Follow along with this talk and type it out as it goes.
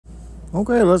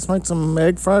Okay, let's make some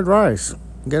egg fried rice.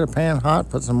 Get a pan hot,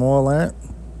 put some oil in it.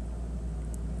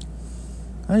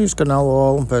 I use canola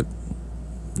oil, but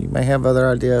you may have other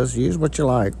ideas. Use what you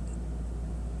like.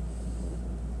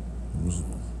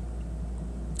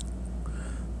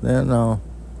 Then I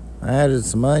added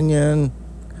some onion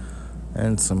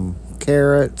and some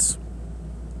carrots.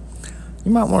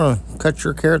 You might want to cut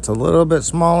your carrots a little bit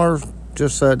smaller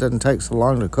just so it doesn't take so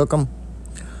long to cook them.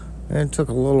 It took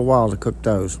a little while to cook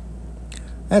those.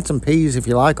 Add some peas if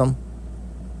you like them.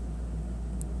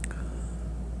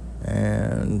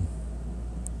 And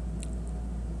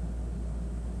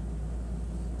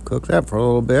cook that for a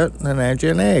little bit, then add you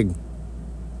an egg.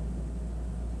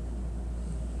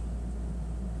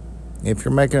 If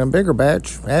you're making a bigger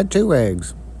batch, add 2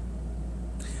 eggs.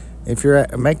 If you're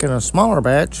making a smaller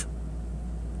batch,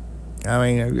 I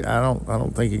mean, I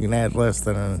don't think you can add less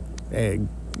than an egg,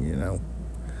 you know.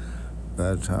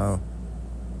 But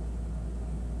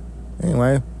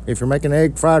anyway, if you're making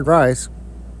egg fried rice,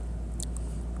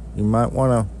 you might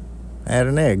want to add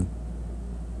an egg.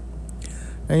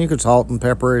 And you could salt and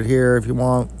pepper it here if you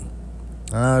want.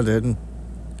 I didn't.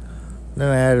 Then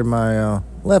I added my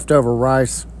leftover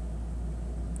rice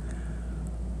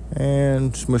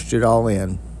and smushed it all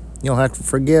in. You'll have to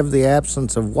forgive the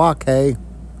absence of wok. I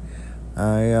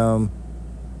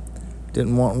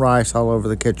didn't want rice all over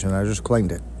the kitchen. I just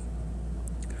cleaned it.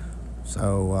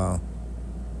 So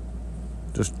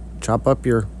just chop up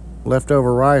your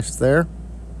leftover rice there.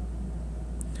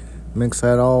 Mix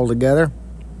that all together.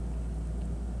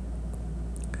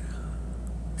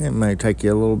 It may take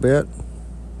you a little bit,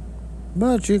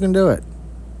 but you can do it.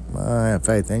 I have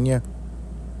faith in you.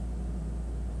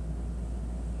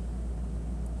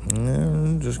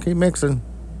 And just keep mixing.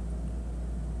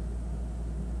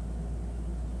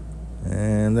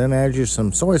 And then add you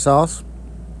some soy sauce.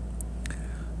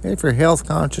 If you're health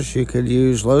conscious, you could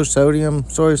use low sodium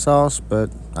soy sauce, but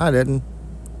I didn't.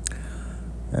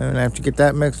 And after you get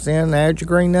that mixed in, add your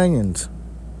green onions.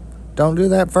 Don't do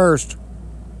that first,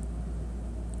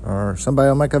 or somebody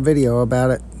will make a video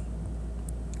about it.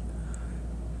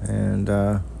 And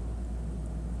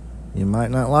you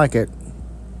might not like it.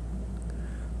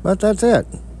 But that's it.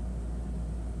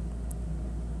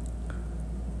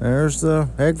 There's the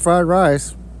egg fried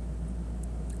rice.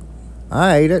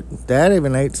 I ate it. Dad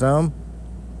even ate some.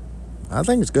 I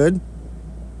think it's good.